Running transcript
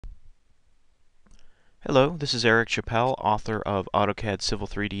Hello, this is Eric Chappell, author of AutoCAD Civil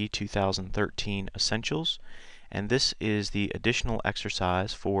 3D 2013 Essentials, and this is the additional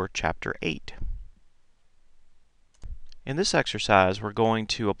exercise for Chapter 8. In this exercise, we're going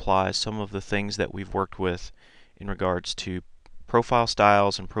to apply some of the things that we've worked with in regards to profile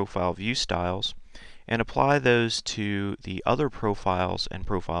styles and profile view styles, and apply those to the other profiles and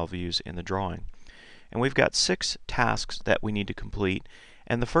profile views in the drawing. And we've got 6 tasks that we need to complete.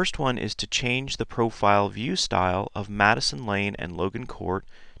 And the first one is to change the profile view style of Madison Lane and Logan Court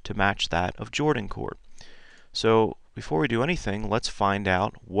to match that of Jordan Court. So before we do anything, let's find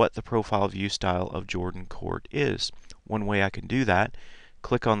out what the profile view style of Jordan Court is. One way I can do that,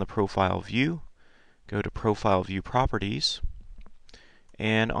 click on the profile view, go to profile view properties,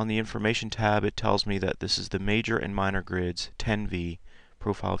 and on the information tab it tells me that this is the major and minor grids 10V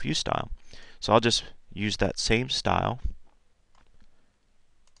profile view style. So I'll just use that same style.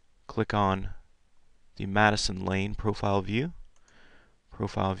 Click on the Madison Lane profile view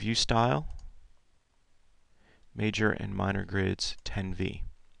style, major and minor grids 10V.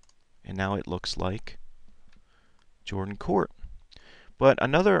 And now it looks like Jordan Court. But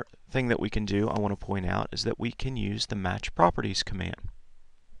another thing that we can do, I want to point out, is that we can use the match properties command.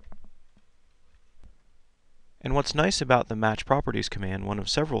 And what's nice about the match properties command, one of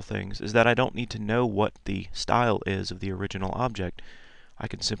several things, is that I don't need to know what the style is of the original object. I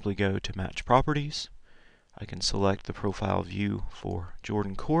can simply go to match properties, I can select the profile view for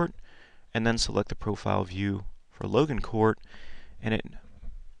Jordan Court, and then select the profile view for Logan Court, and it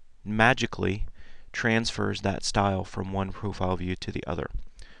magically transfers that style from one profile view to the other.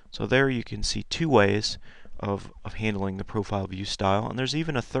 So there you can see 2 ways of handling the profile view style, and there's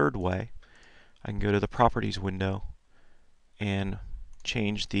even a third way. I can go to the properties window and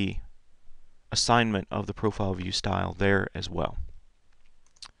change the assignment of the profile view style there as well.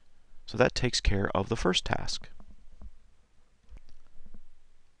 So that takes care of the first task.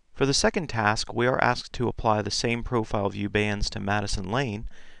 For the second task, we are asked to apply the same profile view bands to Madison Lane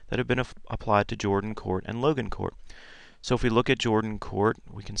that have been applied to Jordan Court and Logan Court. So if we look at Jordan Court,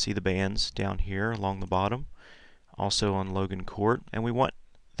 we can see the bands down here along the bottom, also on Logan Court, and we want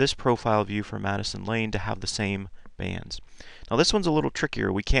this profile view for Madison Lane to have the same bands. Now this one's a little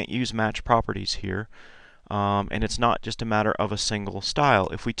trickier. We can't use match properties here. And it's not just a matter of a single style.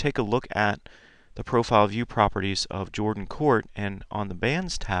 If we take a look at the profile view properties of Jordan Court and on the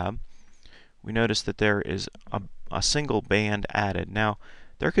bands tab, we notice that there is a single band added. Now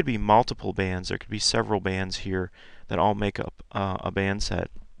there could be multiple bands, there could be several bands here that all make up a band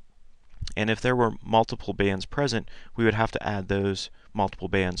set. And if there were multiple bands present, we would have to add those multiple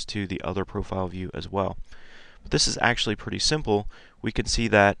bands to the other profile view as well. But this is actually pretty simple. We can see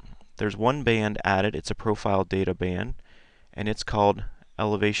that there's one band added. It's a profile data band, and it's called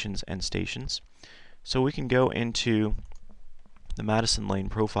elevations and stations. So we can go into the Madison Lane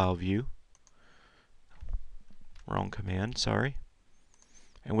profile view, wrong command, sorry,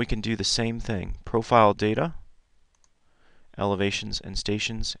 and we can do the same thing, profile data, elevations and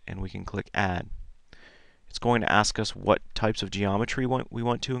stations, and we can click add. It's going to ask us what types of geometry we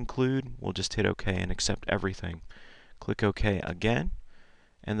want to include. We'll just hit OK and accept everything. Click OK again,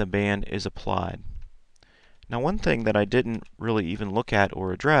 and the band is applied. Now one thing that I didn't really even look at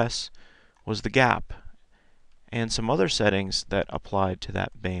or address was the gap and some other settings that applied to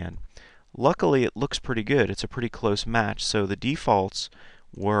that band. Luckily it looks pretty good. It's a pretty close match, so the defaults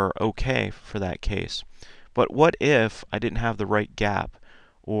were okay for that case. But what if I didn't have the right gap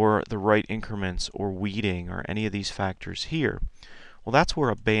or the right increments or weeding or any of these factors here? Well, that's where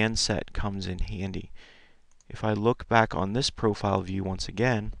a band set comes in handy. If I look back on this profile view once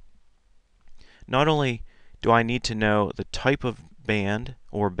again, not only do I need to know the type of band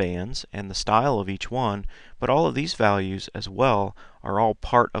or bands and the style of each one, but all of these values as well are all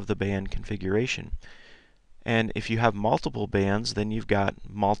part of the band configuration. And if you have multiple bands, then you've got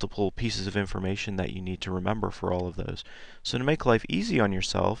multiple pieces of information that you need to remember for all of those. So to make life easy on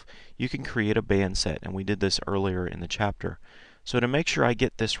yourself, you can create a band set, and we did this earlier in the chapter. So to make sure I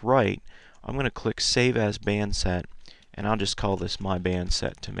get this right, I'm going to click Save as Band Set, and I'll just call this My Band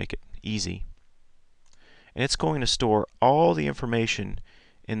Set to make it easy. And it's going to store all the information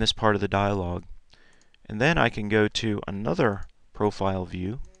in this part of the dialog. And then I can go to another profile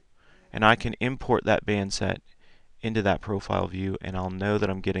view, and I can import that band set into that profile view, and I'll know that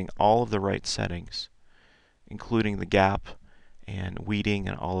I'm getting all of the right settings, including the gap and weeding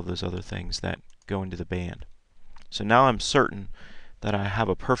and all of those other things that go into the band. So now I'm certain that I have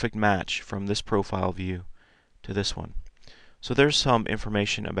a perfect match from this profile view to this one. So there's some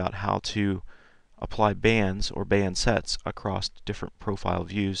information about how to apply bands or band sets across different profile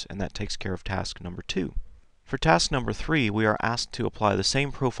views, and that takes care of task number 2. For task number 3, we are asked to apply the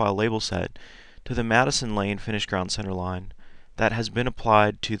same profile label set to the Madison Lane finished ground center line that has been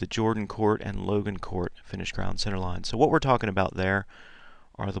applied to the Jordan Court and Logan Court finished ground center line. So what we're talking about there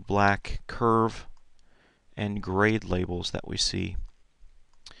are the black curve and grade labels that we see,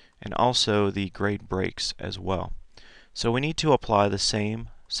 and also the grade breaks as well. So we need to apply the same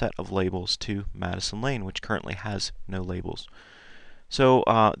set of labels to Madison Lane, which currently has no labels. So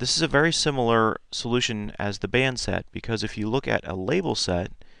this is a very similar solution as the band set, because if you look at a label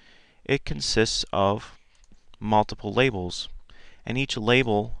set, it consists of multiple labels, and each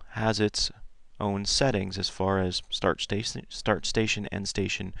label has its own settings as far as start station, end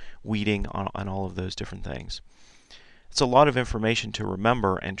station, weeding, on all of those different things. It's a lot of information to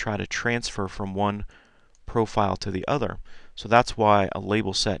remember and try to transfer from one profile to the other. So that's why a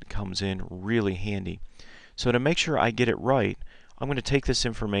label set comes in really handy. So to make sure I get it right, I'm going to take this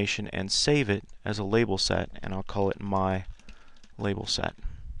information and save it as a label set, and I'll call it my label set.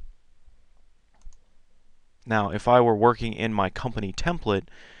 Now, if I were working in my company template,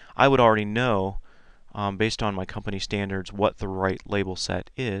 I would already know, based on my company standards, what the right label set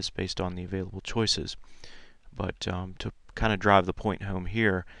is based on the available choices. But to kind of drive the point home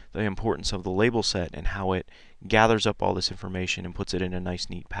here, the importance of the label set and how it gathers up all this information and puts it in a nice,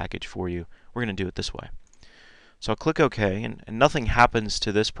 neat package for you, we're going to do it this way. So I'll click OK, and nothing happens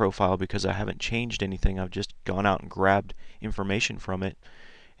to this profile because I haven't changed anything. I've just gone out and grabbed information from it.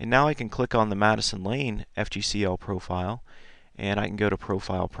 And now I can click on the Madison Lane FGCL profile, and I can go to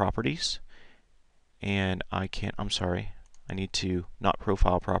Profile Properties, and I need to, not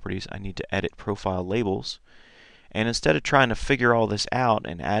Profile Properties, I need to edit Profile Labels. And instead of trying to figure all this out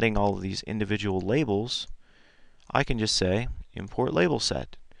and adding all of these individual labels, I can just say Import Label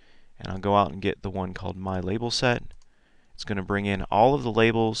Set. And I'll go out and get the one called My Label Set. It's going to bring in all of the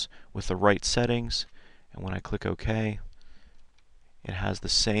labels with the right settings, and when I click OK, it has the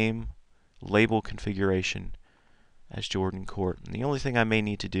same label configuration as Jordan Court. And the only thing I may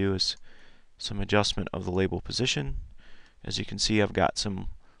need to do is some adjustment of the label position. As you can see, I've got some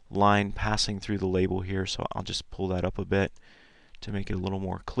line passing through the label here, so I'll just pull that up a bit to make it a little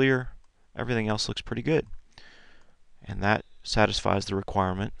more clear. Everything else looks pretty good. And that satisfies the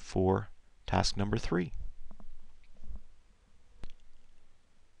requirement for task number 3.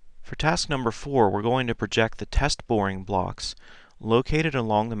 For task number 4, we're going to project the test boring blocks located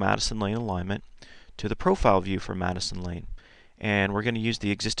along the Madison Lane alignment to the profile view for Madison Lane. And we're going to use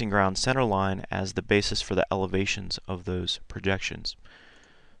the existing ground center line as the basis for the elevations of those projections.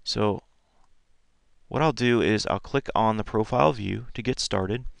 So what I'll do is I'll click on the profile view to get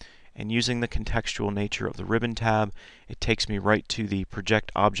started, and using the contextual nature of the ribbon tab, it takes me right to the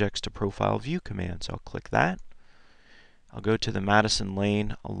Project Objects to Profile View command. So I'll click that. I'll go to the Madison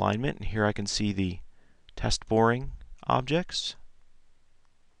Lane alignment, and here I can see the test boring objects.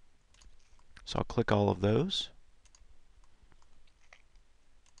 So I'll click all of those.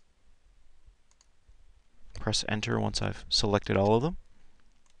 Press Enter once I've selected all of them.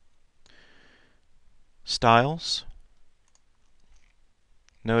 Styles.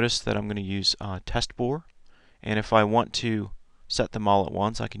 Notice that I'm going to use test bore, and if I want to set them all at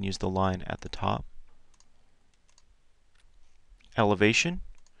once, I can use the line at the top. Elevation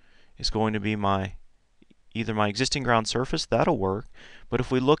is going to be either my existing ground surface, that'll work, but if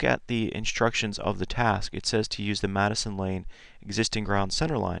we look at the instructions of the task, it says to use the Madison Lane existing ground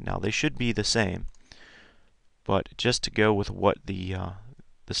center line. Now they should be the same, but just to go with what the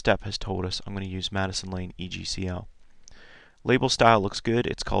step has told us, I'm going to use Madison Lane EGCL. Label style looks good.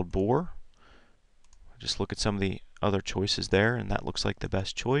 It's called bore. Just look at some of the other choices there, and that looks like the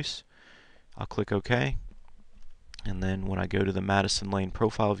best choice. I'll click OK, and then when I go to the Madison Lane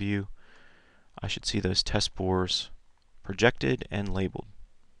profile view, I should see those test bores projected and labeled.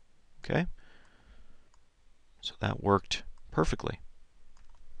 Okay, so that worked perfectly,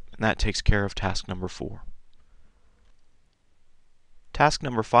 and that takes care of task number 4. Task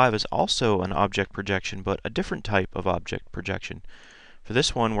number 5 is also an object projection, but a different type of object projection. For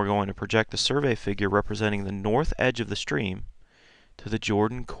this one, we're going to project the survey figure representing the north edge of the stream to the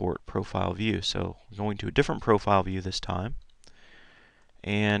Jordan Court profile view. So we're going to a different profile view this time,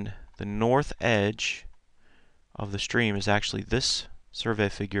 and the north edge of the stream is actually this survey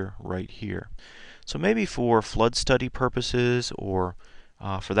figure right here. So maybe for flood study purposes or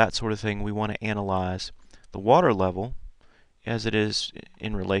for that sort of thing, we want to analyze the water level as it is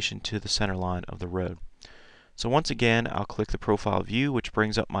in relation to the center line of the road. So once again, I'll click the profile view, which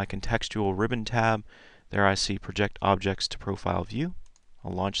brings up my contextual ribbon tab. There I see Project Objects to Profile View.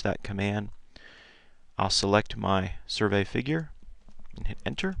 I'll launch that command, I'll select my survey figure and hit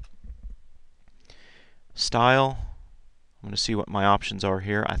enter. Style, I'm going to see what my options are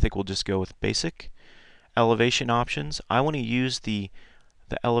here. I think we'll just go with basic. Elevation options, I want to use the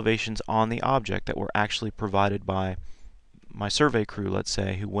elevations on the object that were actually provided by my survey crew, let's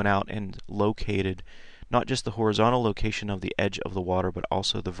say, who went out and located not just the horizontal location of the edge of the water, but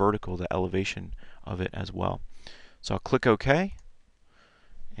also the vertical, the elevation of it as well. So I'll click OK,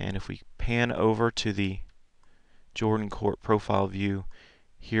 and if we pan over to the Jordan Court profile view,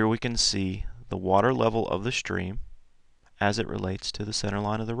 here we can see the water level of the stream as it relates to the center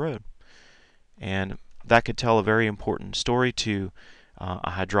line of the road. And that could tell a very important story to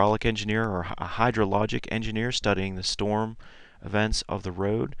a hydraulic engineer or a hydrologic engineer studying the storm events of the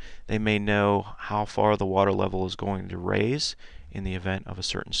road. They may know how far the water level is going to raise in the event of a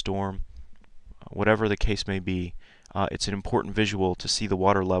certain storm. Whatever the case may be, it's an important visual to see the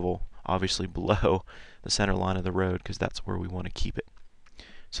water level obviously below the center line of the road, because that's where we want to keep it.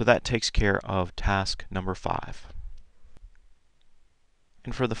 So that takes care of task number 5.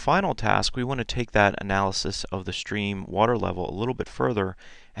 And for the final task, we want to take that analysis of the stream water level a little bit further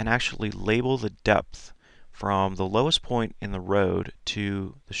and actually label the depth from the lowest point in the road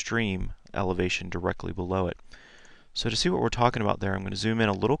to the stream elevation directly below it. So to see what we're talking about there, I'm going to zoom in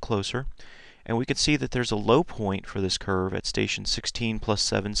a little closer, and we can see that there's a low point for this curve at station 16 plus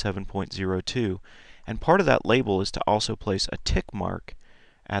 7, 7.02, and part of that label is to also place a tick mark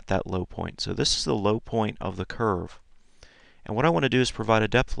at that low point. So this is the low point of the curve. And what I want to do is provide a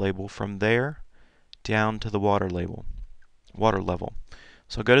depth label from there down to the water level.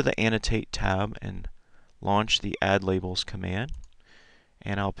 So I'll go to the Annotate tab and launch the Add Labels command,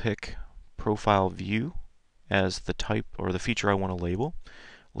 and I'll pick Profile View as the type or the feature I want to label.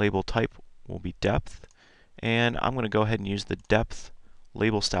 Label type will be depth, and I'm going to go ahead and use the depth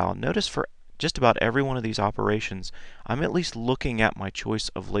label style. Notice for just about every one of these operations, I'm at least looking at my choice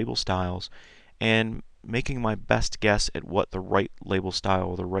of label styles and making my best guess at what the right label style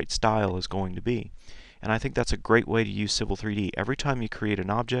or the right style is going to be. And I think that's a great way to use Civil 3D. Every time you create an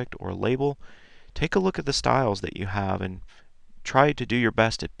object or a label, take a look at the styles that you have and try to do your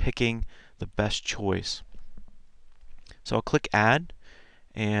best at picking the best choice. So I'll click Add,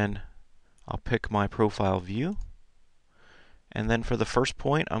 and I'll pick my profile view. And then for the first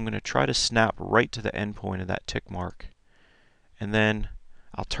point, I'm going to try to snap right to the end point of that tick mark. And then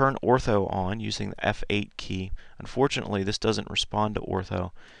I'll turn ortho on using the F8 key. Unfortunately, this doesn't respond to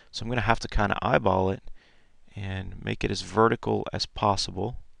ortho, so I'm going to have to kind of eyeball it and make it as vertical as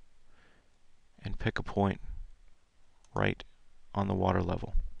possible and pick a point right on the water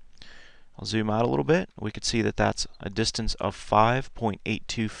level. I'll zoom out a little bit. We could see that that's a distance of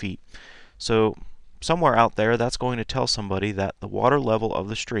 5.82 feet. So somewhere out there, that's going to tell somebody that the water level of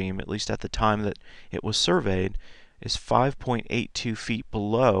the stream, at least at the time that it was surveyed, is 5.82 feet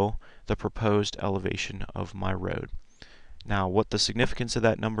below the proposed elevation of my road. Now, what the significance of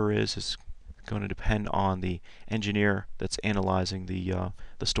that number is going to depend on the engineer that's analyzing the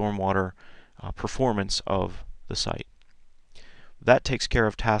stormwater performance of the site. That takes care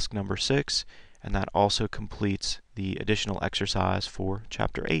of task number 6, and that also completes the additional exercise for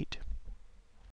Chapter 8.